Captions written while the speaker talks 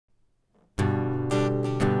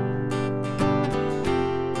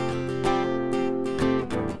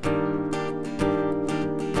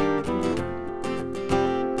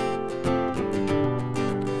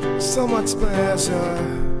So much pleasure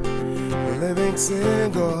living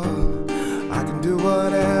single. I can do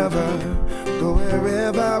whatever, go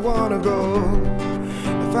wherever I wanna go.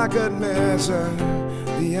 If I could measure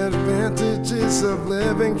the advantages of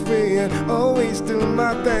living free and always do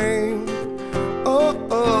my thing,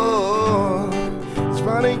 it's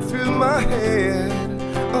running through my head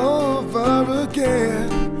over again.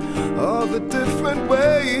 All the different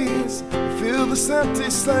ways, feel this empty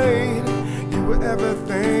slate. You were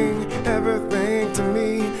everything, everything to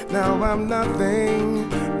me. Now I'm nothing,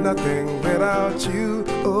 nothing without you.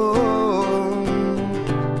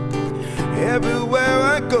 Everywhere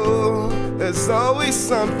I go, there's always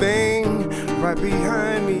something right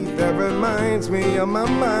behind me that reminds me of my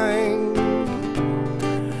mind.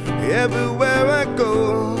 Everywhere I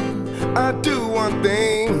go, I do one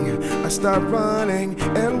thing. I start running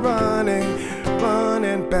and running,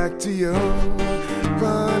 running back to you.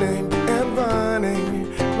 Running and running,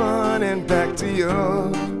 running back to you.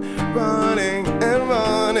 Running and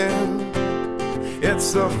running.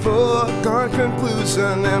 It's a foregone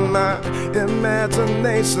conclusion in my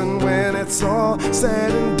imagination. When it's all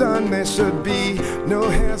said and done, there should be no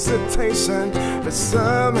hesitation. But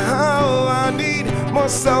somehow I need more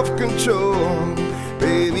self-control.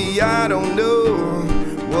 Baby, I don't know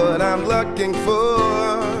what I'm looking for.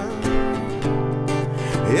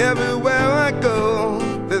 Everywhere I go,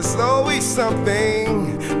 there's always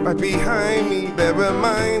something right behind me that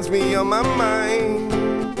reminds me of my mind.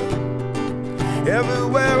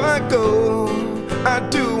 Everywhere I go, I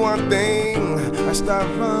do one thing. I start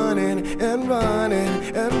running and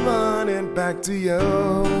running and running back to you.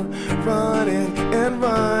 Running and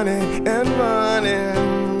running and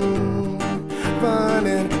running.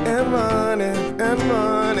 Running and running and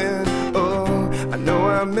running. Oh, I know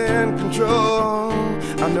I'm in control.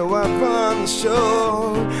 I know I run the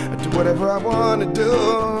show. I do whatever I want to do.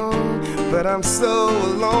 But I'm so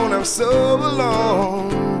alone, I'm so alone.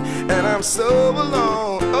 And I'm so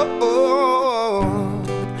alone, I'm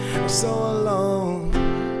so alone,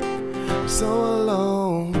 I'm so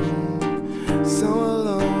alone, so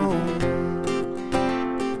alone.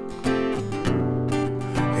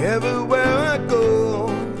 Everywhere I go,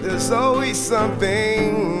 there's always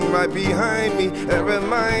something right behind me that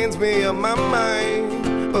reminds me of my mind.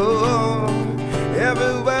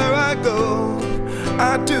 Everywhere I go,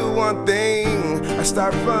 I do one thing. I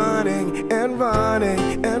start running and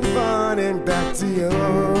running and running back to you.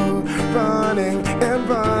 Running and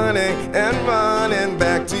running and running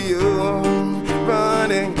back to you.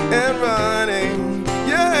 Running and running,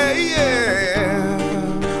 yeah, yeah.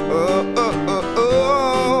 Oh, oh, oh,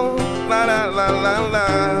 oh, la, la, la, la, la.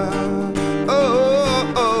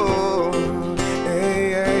 Oh, oh,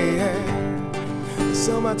 hey, hey, hey.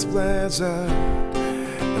 So much pleasure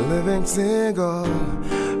living single.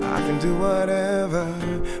 I can do whatever,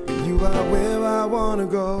 but you are where I wanna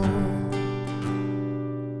go.